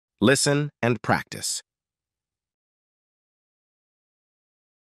Listen and practice.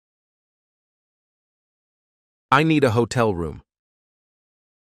 I need a hotel room.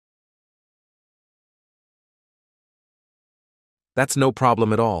 That's no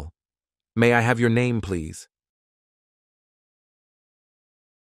problem at all. May I have your name, please?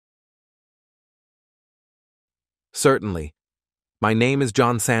 Certainly. My name is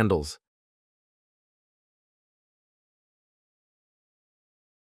John Sandals.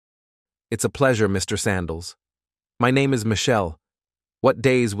 It's a pleasure, Mr. Sandals. My name is Michelle. What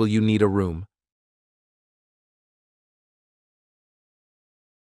days will you need a room?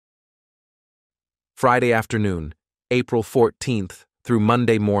 Friday afternoon, April 14th through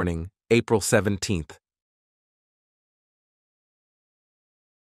Monday morning, April 17th.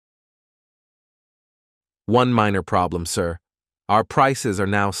 One minor problem, sir. Our prices are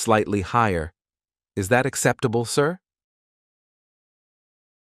now slightly higher. Is that acceptable, sir?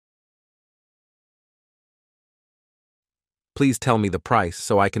 Please tell me the price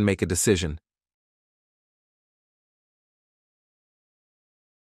so I can make a decision.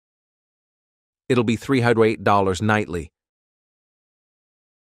 It'll be $308 nightly.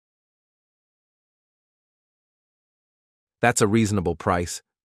 That's a reasonable price.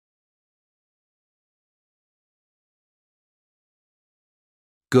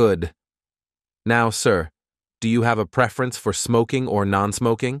 Good. Now, sir, do you have a preference for smoking or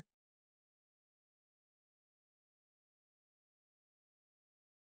non-smoking?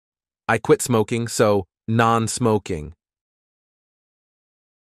 I quit smoking, so non-smoking.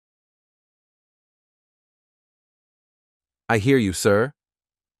 I hear you, sir.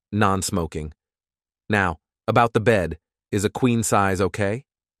 Non-smoking. Now, about the bed. Is a queen size okay?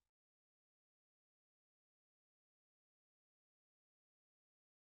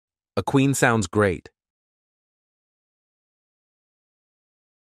 A queen sounds great.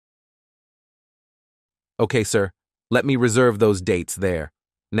 Okay, sir. Let me reserve those dates there.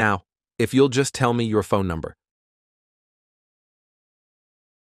 Now, if you'll just tell me your phone number.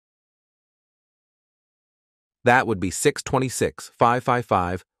 That would be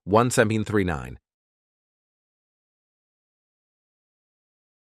 626-555-1739.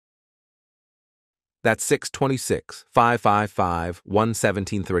 That's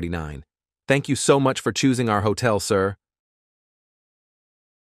 626-555-1739. Thank you so much for choosing our hotel, sir.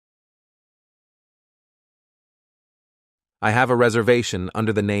 I have a reservation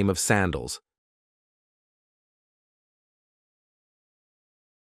under the name of Sandals.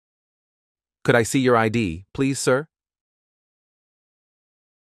 Could I see your ID, please, sir?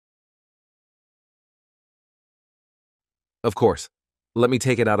 Of course. Let me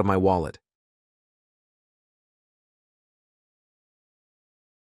take it out of my wallet.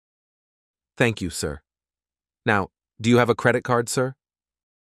 Thank you, sir. Now, do you have a credit card, sir?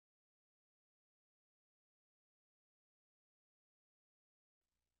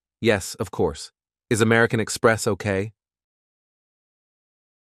 Yes, of course. Is American Express okay?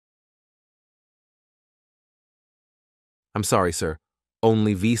 I'm sorry, sir.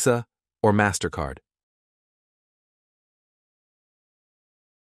 Only Visa or MasterCard?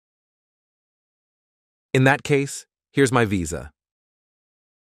 In that case, here's my Visa.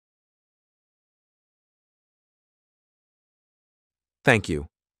 Thank you.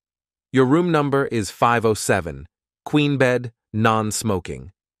 Your room number is 507, queen bed,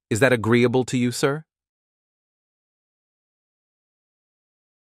 non-smoking. Is that agreeable to you, sir?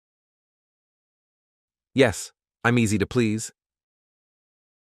 Yes, I'm easy to please.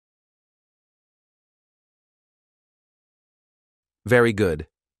 Very good.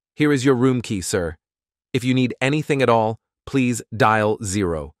 Here is your room key, sir. If you need anything at all, please dial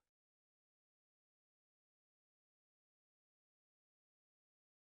 0.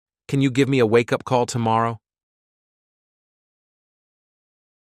 Can you give me a wake-up call tomorrow?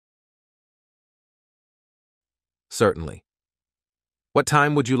 Certainly. What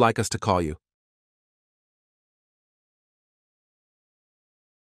time would you like us to call you?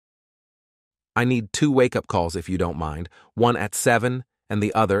 I need 2 wake-up calls if you don't mind, one at 7 and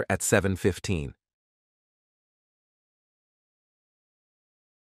the other at 7:15.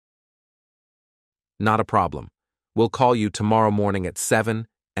 Not a problem. We'll call you tomorrow morning at 7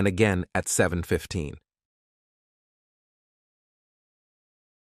 and again at 7:15.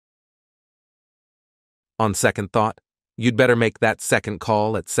 On second thought, you'd better make that second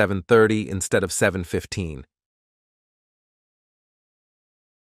call at 7:30 instead of 7:15.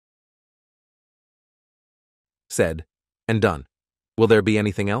 Said and done. Will there be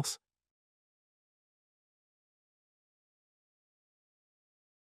anything else?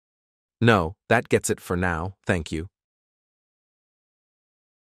 No, that gets it for now, thank you.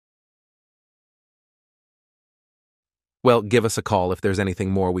 Well, give us a call if there's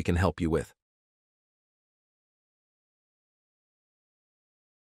anything more we can help you with.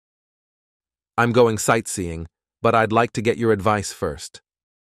 I'm going sightseeing, but I'd like to get your advice first.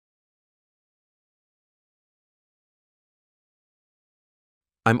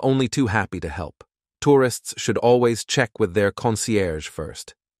 I'm only too happy to help. Tourists should always check with their concierge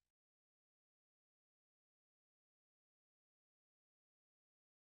first.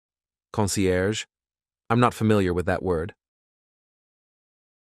 Concierge? I'm not familiar with that word.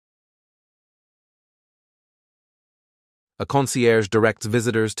 A concierge directs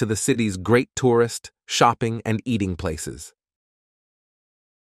visitors to the city's great tourist, shopping, and eating places.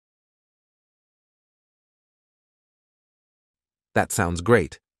 That sounds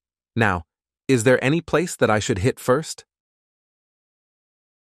great. Now, is there any place that I should hit first?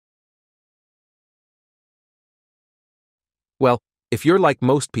 Well, if you're like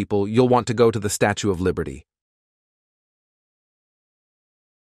most people, you'll want to go to the Statue of Liberty.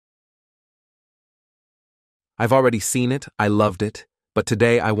 I've already seen it, I loved it, but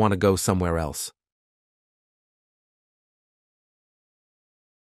today I want to go somewhere else.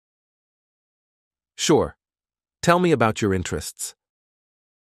 Sure. Tell me about your interests.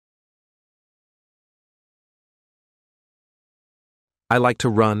 I like to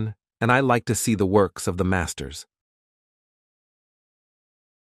run, and I like to see the works of the masters.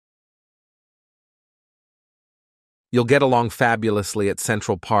 You'll get along fabulously at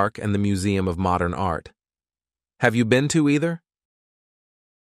Central Park and the Museum of Modern Art. Have you been to either?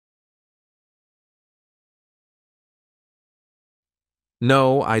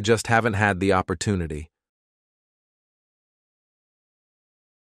 No, I just haven't had the opportunity.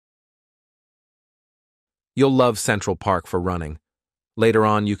 You'll love Central Park for running. Later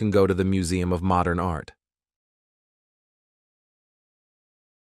on, you can go to the Museum of Modern Art.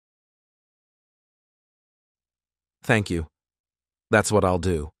 Thank you. That's what I'll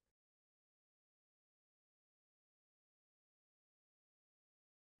do.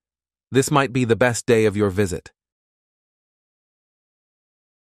 This might be the best day of your visit.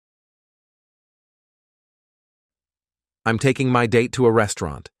 I'm taking my date to a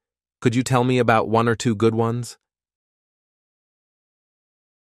restaurant. Could you tell me about one or two good ones?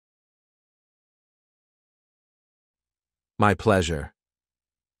 My pleasure.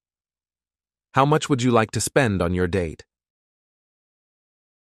 How much would you like to spend on your date?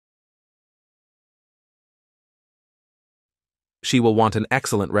 She will want an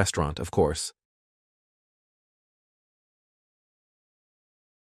excellent restaurant, of course.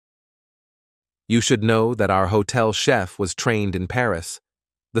 You should know that our hotel chef was trained in Paris.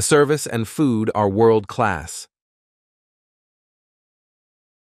 The service and food are world class.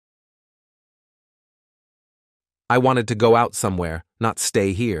 I wanted to go out somewhere, not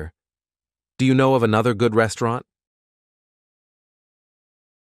stay here. Do you know of another good restaurant?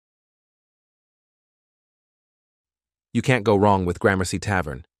 You can't go wrong with Gramercy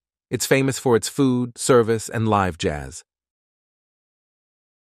Tavern. It's famous for its food, service, and live jazz.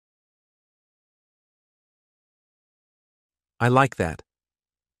 I like that.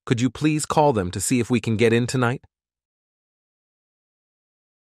 Could you please call them to see if we can get in tonight?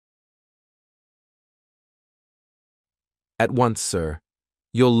 At once, sir.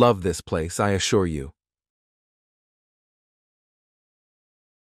 You'll love this place, I assure you.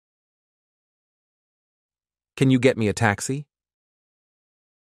 Can you get me a taxi?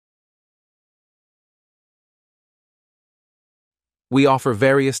 We offer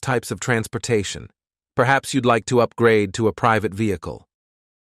various types of transportation. Perhaps you'd like to upgrade to a private vehicle.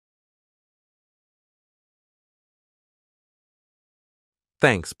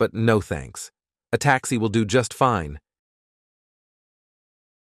 Thanks, but no thanks. A taxi will do just fine.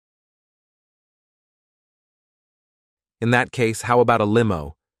 In that case, how about a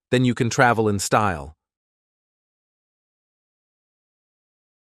limo? Then you can travel in style.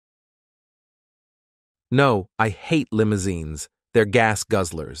 No, I hate limousines. They're gas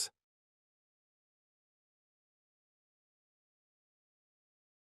guzzlers.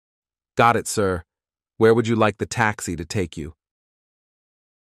 Got it, sir. Where would you like the taxi to take you?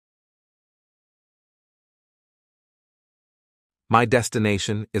 My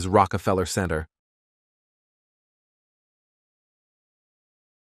destination is Rockefeller Center.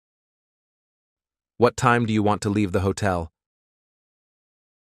 What time do you want to leave the hotel?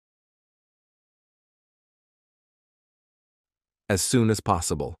 As soon as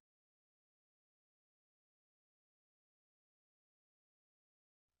possible.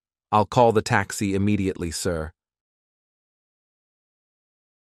 I'll call the taxi immediately, sir.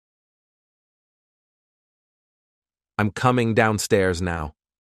 I'm coming downstairs now.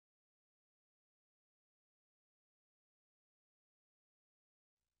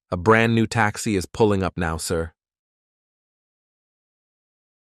 A brand new taxi is pulling up now, sir.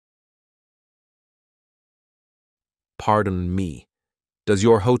 Pardon me. Does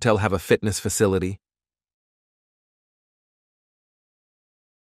your hotel have a fitness facility?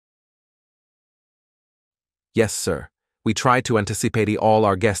 Yes, sir. We try to anticipate all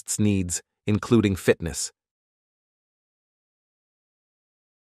our guests' needs, including fitness.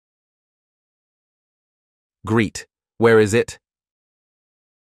 Greet. Where is it?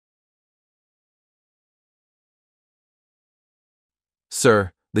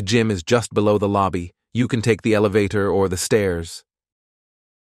 Sir, the gym is just below the lobby. You can take the elevator or the stairs.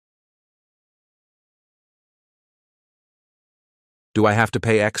 Do I have to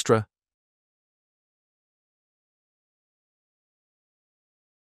pay extra?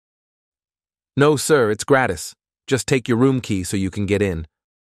 No, sir, it's gratis. Just take your room key so you can get in.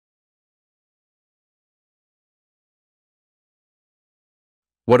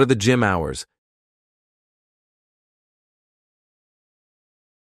 What are the gym hours?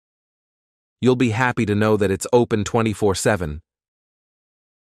 You'll be happy to know that it's open 24/7.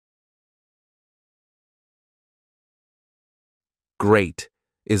 Great.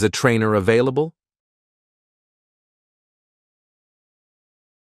 Is a trainer available?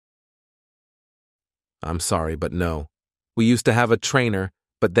 I'm sorry, but no. We used to have a trainer,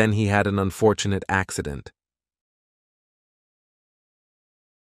 but then he had an unfortunate accident.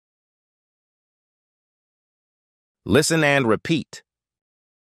 Listen and repeat.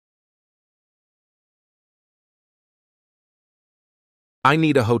 I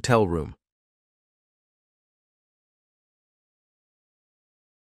need a hotel room.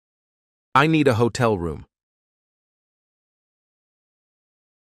 I need a hotel room.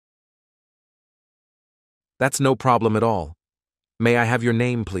 That's no problem at all. May I have your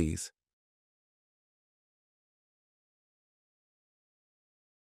name, please?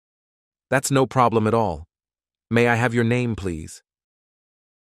 That's no problem at all. May I have your name, please?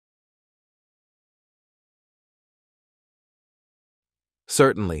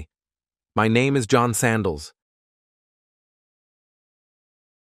 Certainly. My name is John Sandals.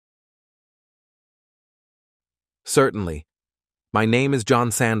 Certainly. My name is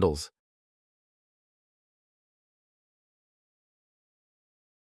John Sandals.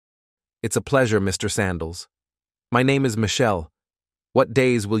 It's a pleasure, Mr. Sandals. My name is Michelle. What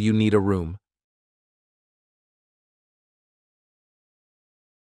days will you need a room?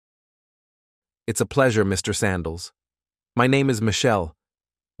 It's a pleasure, Mr. Sandals. My name is Michelle.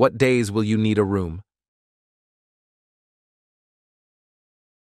 What days will you need a room?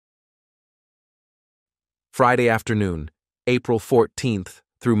 Friday afternoon, April 14th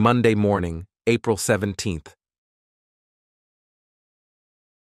through Monday morning, April 17th.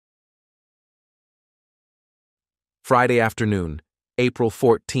 Friday afternoon, April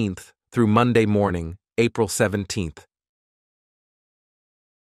 14th through Monday morning, April 17th.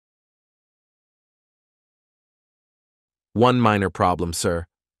 One minor problem, sir.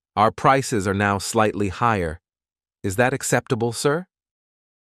 Our prices are now slightly higher. Is that acceptable, sir?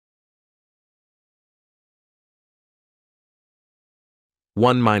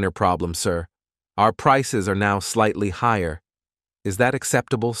 One minor problem, sir. Our prices are now slightly higher. Is that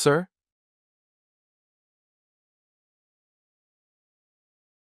acceptable, sir?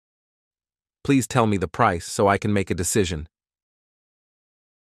 Please tell me the price so I can make a decision.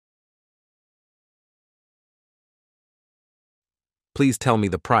 Please tell me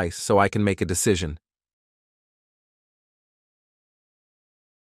the price so I can make a decision.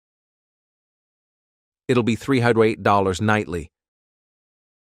 It'll be $308 nightly.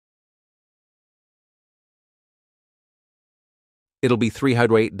 It'll be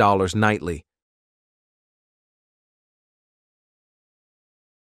 $308 nightly.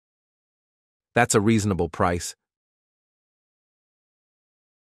 That's a reasonable price.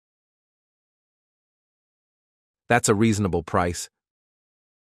 That's a reasonable price.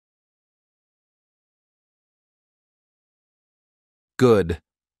 Good.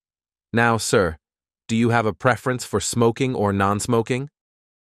 Now, sir, do you have a preference for smoking or non-smoking?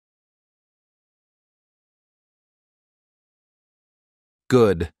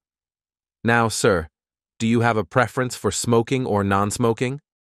 Good. Now, sir, do you have a preference for smoking or non-smoking?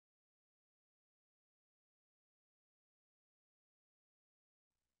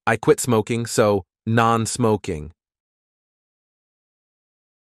 I quit smoking, so non-smoking.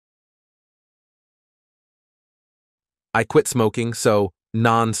 I quit smoking, so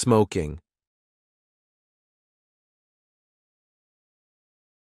non-smoking.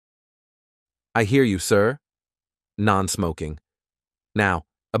 I hear you, sir. Non-smoking. Now,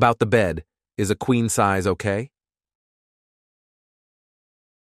 about the bed. Is a queen size okay?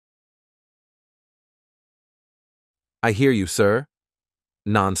 I hear you, sir.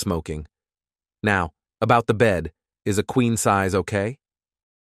 Non-smoking. Now, about the bed, is a queen size okay?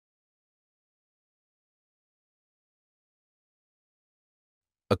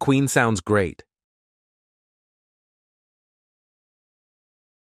 A queen sounds great.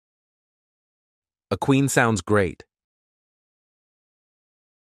 A queen sounds great.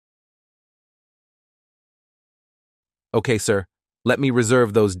 Okay, sir. Let me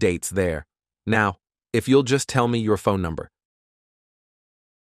reserve those dates there. Now, if you'll just tell me your phone number.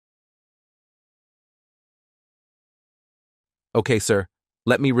 Okay, sir.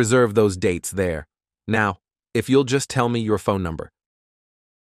 Let me reserve those dates there. Now, if you'll just tell me your phone number.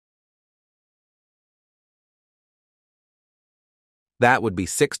 That would be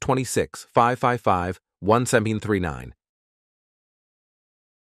 626-555-1739.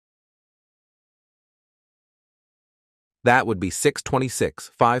 That would be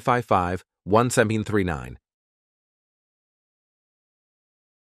 626-555-1739.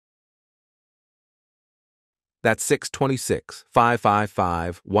 That's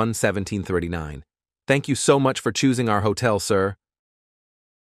 626-555-1739. Thank you so much for choosing our hotel, sir.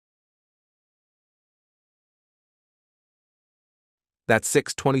 That's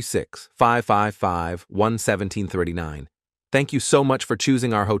 626-555-1739. Thank you so much for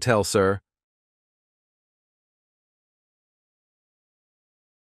choosing our hotel, sir.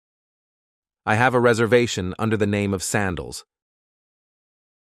 I have a reservation under the name of Sandals.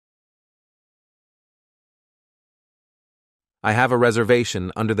 I have a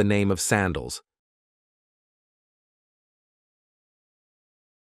reservation under the name of Sandals.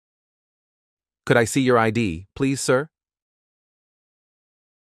 Could I see your ID, please, sir?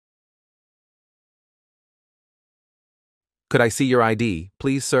 Could I see your ID,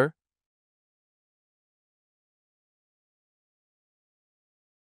 please, sir?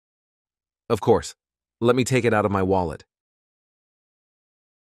 Of course. Let me take it out of my wallet.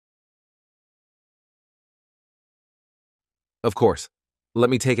 Of course. Let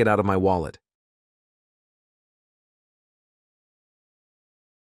me take it out of my wallet.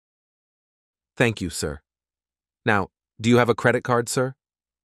 Thank you, sir. Now, do you have a credit card, sir?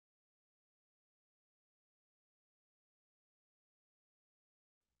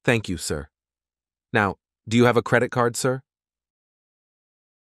 Thank you, sir. Now, do you have a credit card, sir?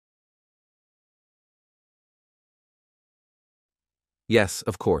 Yes,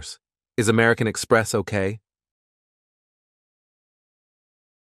 of course. Is American Express okay?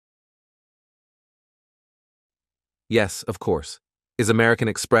 Yes, of course. Is American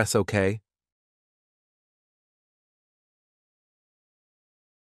Express okay?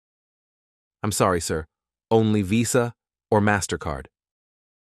 I'm sorry, sir. Only Visa or MasterCard?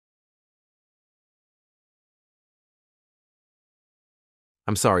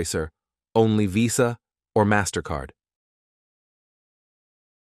 I'm sorry, sir. Only Visa or MasterCard?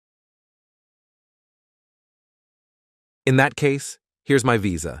 In that case, here's my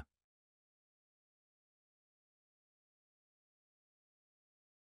Visa.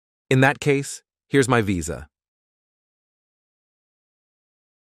 In that case, here's my Visa.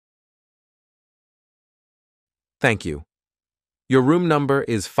 Thank you. Your room number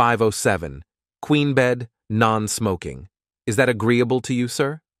is 507, queen bed, non-smoking. Is that agreeable to you,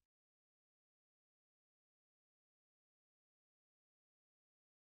 sir?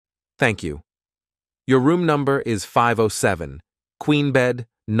 Thank you. Your room number is 507, queen bed,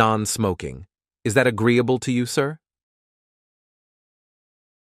 non-smoking. Is that agreeable to you, sir?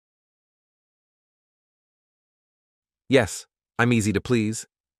 Yes, I'm easy to please.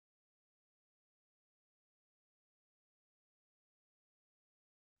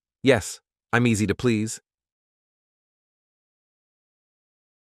 Yes, I'm easy to please.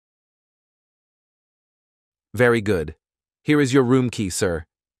 Very good. Here is your room key, sir.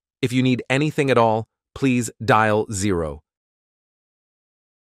 If you need anything at all, please dial 0.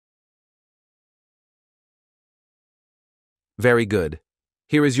 Very good.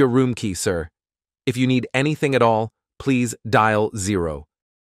 Here is your room key, sir. If you need anything at all, please dial 0.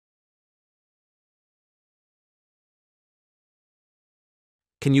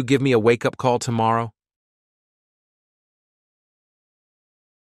 Can you give me a wake-up call tomorrow?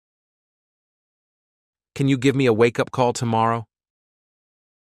 Can you give me a wake-up call tomorrow?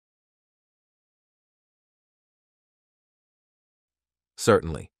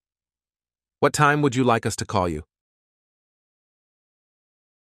 Certainly. What time would you like us to call you?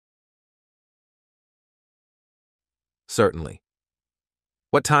 Certainly.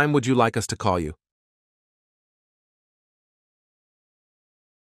 What time would you like us to call you?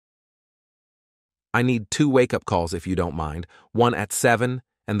 I need 2 wake-up calls if you don't mind, one at 7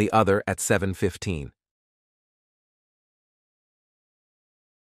 and the other at 7:15.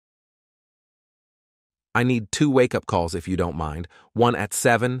 I need 2 wake-up calls if you don't mind, one at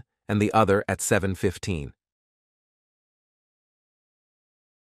 7 and the other at 7:15.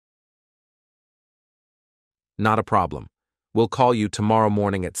 Not a problem. We'll call you tomorrow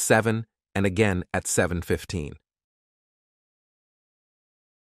morning at 7 and again at 7:15.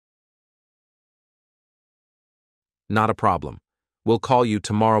 Not a problem. We'll call you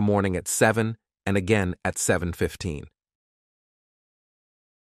tomorrow morning at 7 and again at 7:15.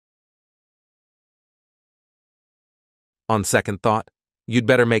 On second thought, you'd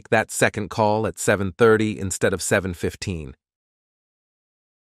better make that second call at 7:30 instead of 7:15.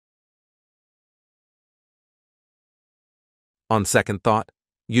 On second thought,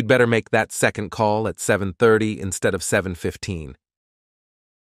 you'd better make that second call at 7:30 instead of 7:15.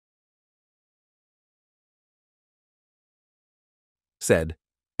 Said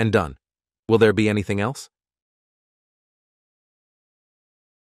and done. Will there be anything else?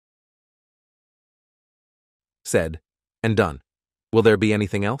 Said and done. Will there be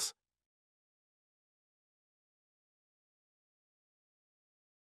anything else?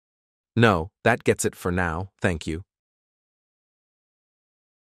 No, that gets it for now, thank you.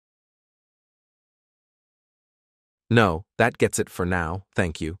 No, that gets it for now,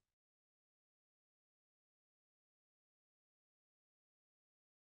 thank you.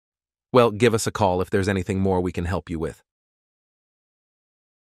 Well, give us a call if there's anything more we can help you with.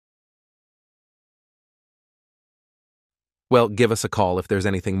 Well, give us a call if there's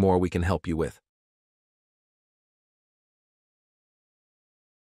anything more we can help you with.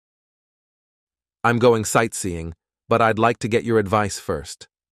 I'm going sightseeing, but I'd like to get your advice first.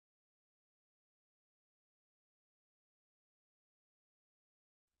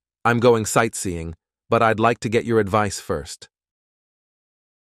 I'm going sightseeing, but I'd like to get your advice first.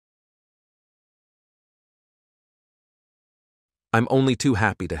 I'm only too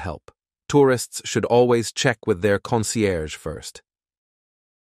happy to help. Tourists should always check with their concierge first.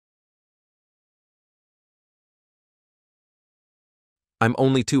 I'm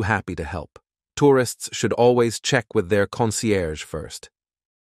only too happy to help. Tourists should always check with their concierge first.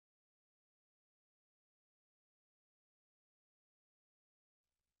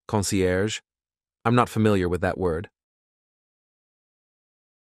 Concierge? I'm not familiar with that word.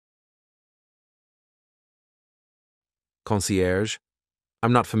 Concierge?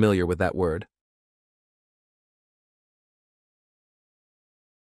 I'm not familiar with that word.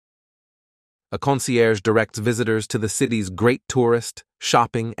 A concierge directs visitors to the city's great tourist,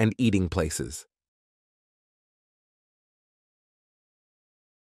 shopping, and eating places.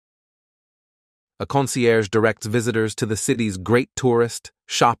 A concierge directs visitors to the city's great tourist,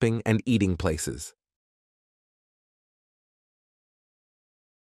 shopping, and eating places.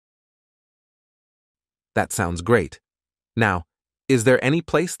 That sounds great. Now, is there any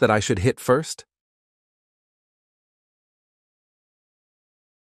place that I should hit first?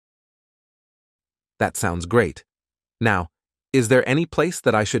 That sounds great. Now, is there any place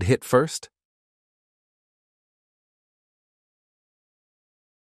that I should hit first?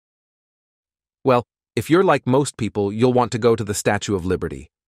 Well, if you're like most people, you'll want to go to the Statue of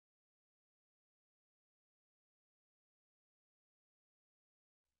Liberty.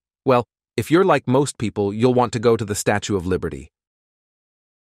 Well, if you're like most people, you'll want to go to the Statue of Liberty.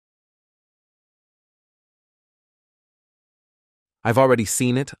 I've already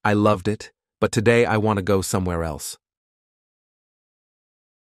seen it, I loved it, but today I want to go somewhere else.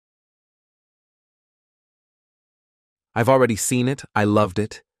 I've already seen it, I loved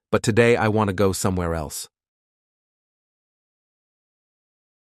it, but today I want to go somewhere else.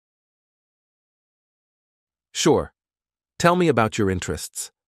 Sure. Tell me about your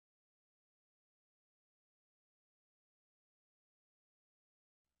interests.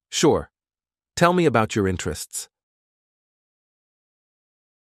 Sure. Tell me about your interests.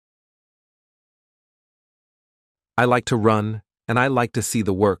 I like to run, and I like to see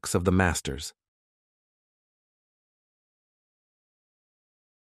the works of the masters.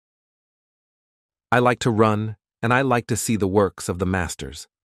 I like to run, and I like to see the works of the masters.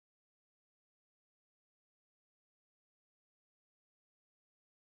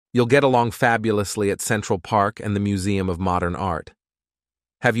 You'll get along fabulously at Central Park and the Museum of Modern Art.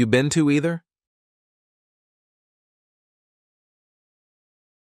 Have you been to either?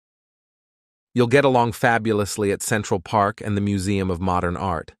 You'll get along fabulously at Central Park and the Museum of Modern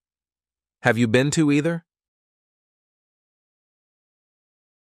Art. Have you been to either?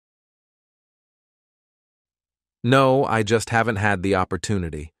 No, I just haven't had the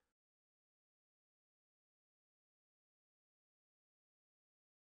opportunity.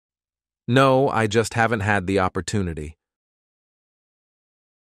 No, I just haven't had the opportunity.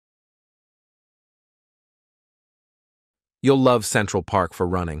 You'll love Central Park for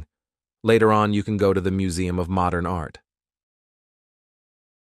running. Later on, you can go to the Museum of Modern Art.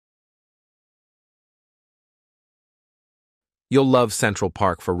 You'll love Central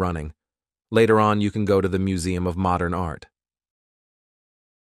Park for running. Later on, you can go to the Museum of Modern Art.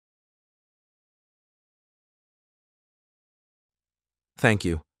 Thank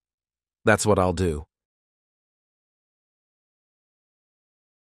you. That's what I'll do.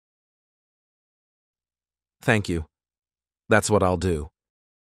 Thank you. That's what I'll do.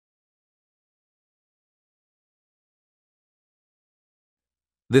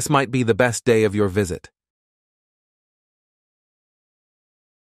 This might be the best day of your visit.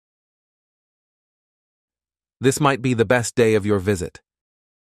 This might be the best day of your visit.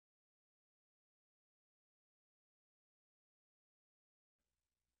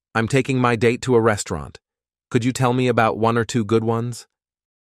 I'm taking my date to a restaurant. Could you tell me about one or two good ones?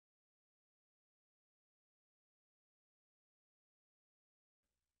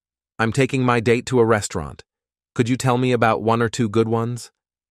 I'm taking my date to a restaurant. Could you tell me about one or two good ones?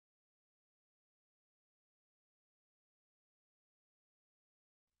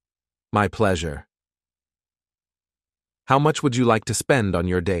 My pleasure. How much would you like to spend on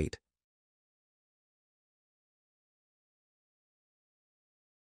your date?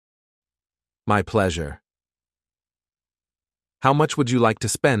 My pleasure. How much would you like to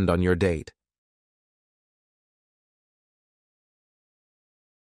spend on your date?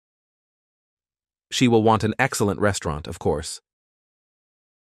 She will want an excellent restaurant, of course.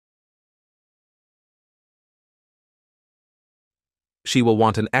 She will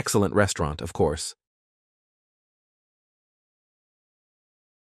want an excellent restaurant, of course.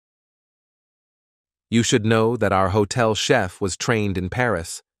 You should know that our hotel chef was trained in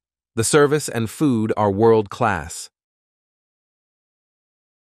Paris. The service and food are world class.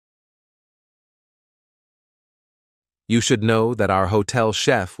 You should know that our hotel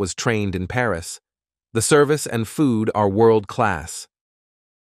chef was trained in Paris. The service and food are world class.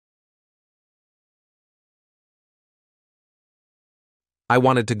 I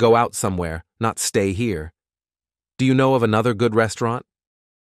wanted to go out somewhere, not stay here. Do you know of another good restaurant?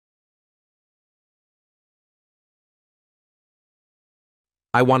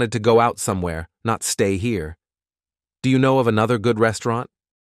 I wanted to go out somewhere, not stay here. Do you know of another good restaurant?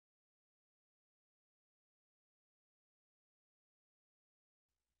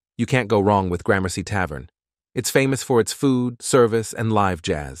 You can't go wrong with Gramercy Tavern. It's famous for its food, service, and live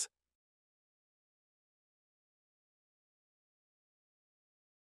jazz.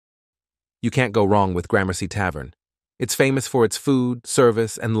 You can't go wrong with Gramercy Tavern. It's famous for its food,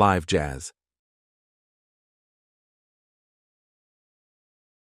 service, and live jazz.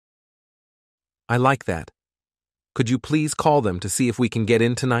 I like that. Could you please call them to see if we can get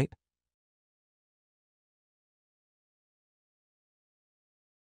in tonight?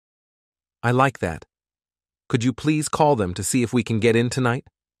 I like that. Could you please call them to see if we can get in tonight?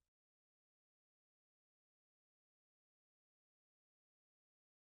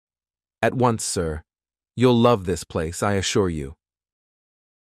 At once, sir. You'll love this place, I assure you.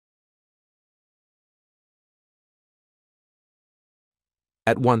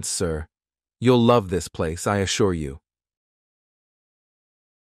 At once, sir. You'll love this place, I assure you.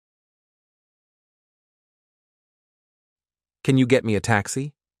 Can you get me a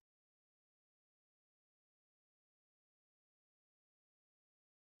taxi?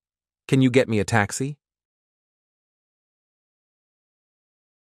 Can you get me a taxi?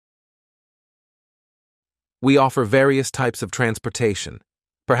 We offer various types of transportation.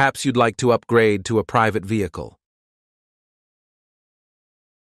 Perhaps you'd like to upgrade to a private vehicle.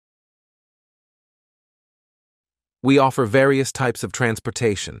 We offer various types of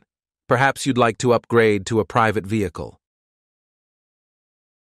transportation. Perhaps you'd like to upgrade to a private vehicle.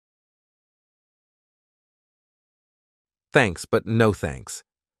 Thanks, but no thanks.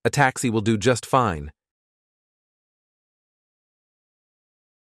 A taxi will do just fine.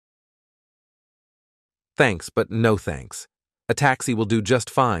 Thanks, but no thanks. A taxi will do just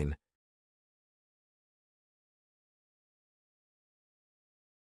fine.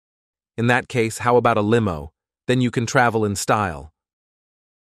 In that case, how about a limo? Then you can travel in style.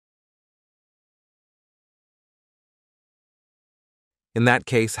 In that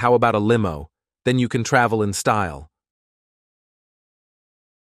case, how about a limo? Then you can travel in style.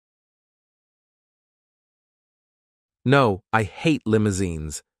 No, I hate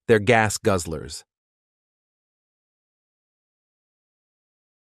limousines. They're gas guzzlers.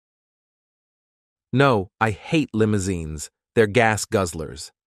 No, I hate limousines. They're gas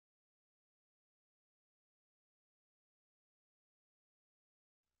guzzlers.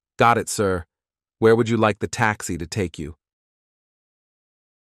 Got it, sir. Where would you like the taxi to take you?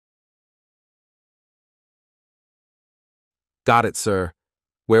 Got it, sir.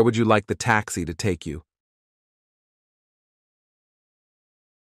 Where would you like the taxi to take you?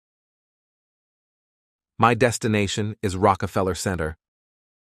 My destination is Rockefeller Center.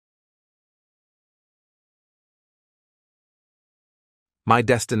 My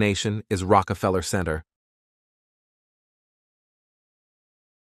destination is Rockefeller Center.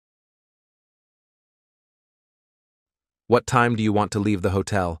 What time do you want to leave the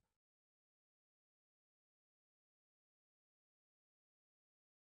hotel?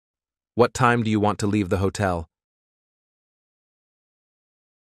 What time do you want to leave the hotel?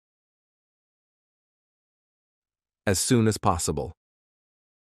 As soon as possible.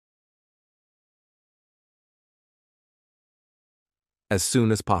 As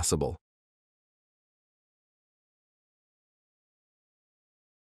soon as possible.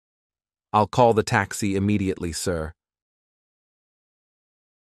 I'll call the taxi immediately, sir.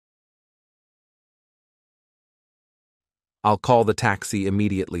 I'll call the taxi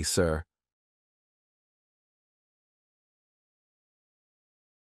immediately, sir.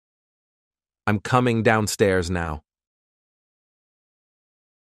 I'm coming downstairs now.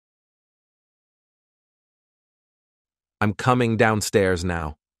 I'm coming downstairs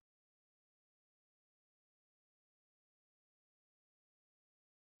now.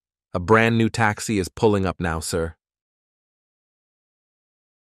 A brand new taxi is pulling up now, sir.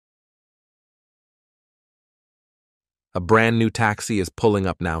 A brand new taxi is pulling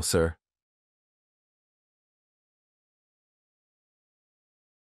up now, sir.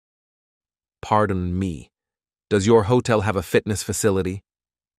 Pardon me. Does your hotel have a fitness facility?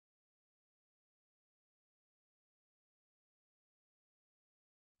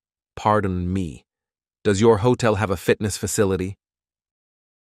 Pardon me. Does your hotel have a fitness facility?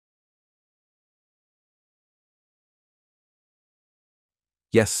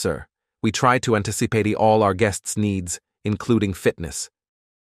 Yes, sir. We try to anticipate all our guests' needs, including fitness.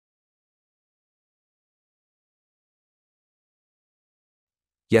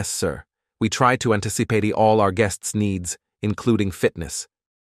 Yes, sir. We try to anticipate all our guests' needs, including fitness.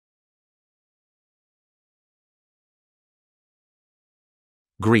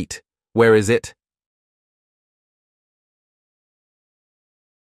 Greet. Where is it?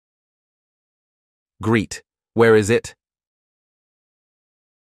 Greet. Where is it?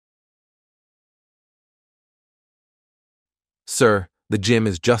 Sir, the gym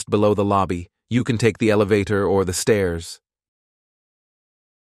is just below the lobby. You can take the elevator or the stairs.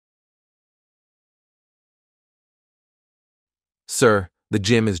 Sir, the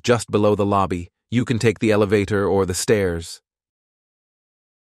gym is just below the lobby. You can take the elevator or the stairs.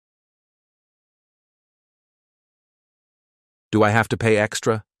 Do I have to pay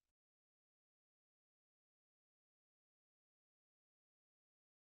extra?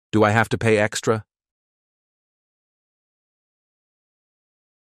 Do I have to pay extra?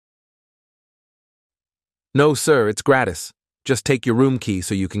 No, sir, it's gratis. Just take your room key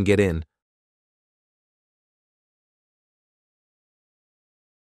so you can get in.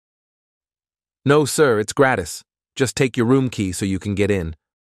 No, sir, it's gratis. Just take your room key so you can get in.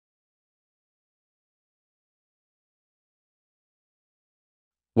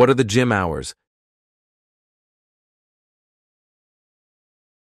 What are the gym hours?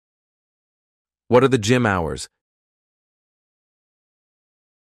 What are the gym hours?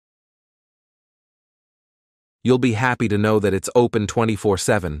 You'll be happy to know that it's open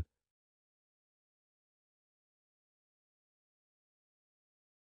 24/7.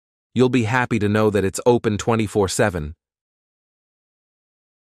 You'll be happy to know that it's open 24/7.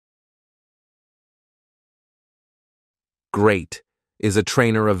 Great. Is a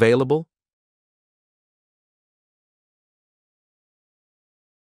trainer available?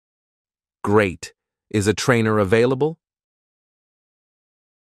 Great. Is a trainer available?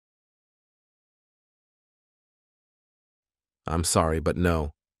 I'm sorry, but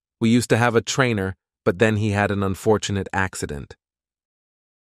no. We used to have a trainer, but then he had an unfortunate accident.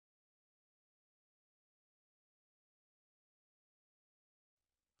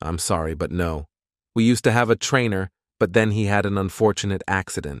 I'm sorry, but no. We used to have a trainer, but then he had an unfortunate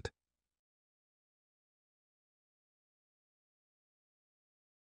accident.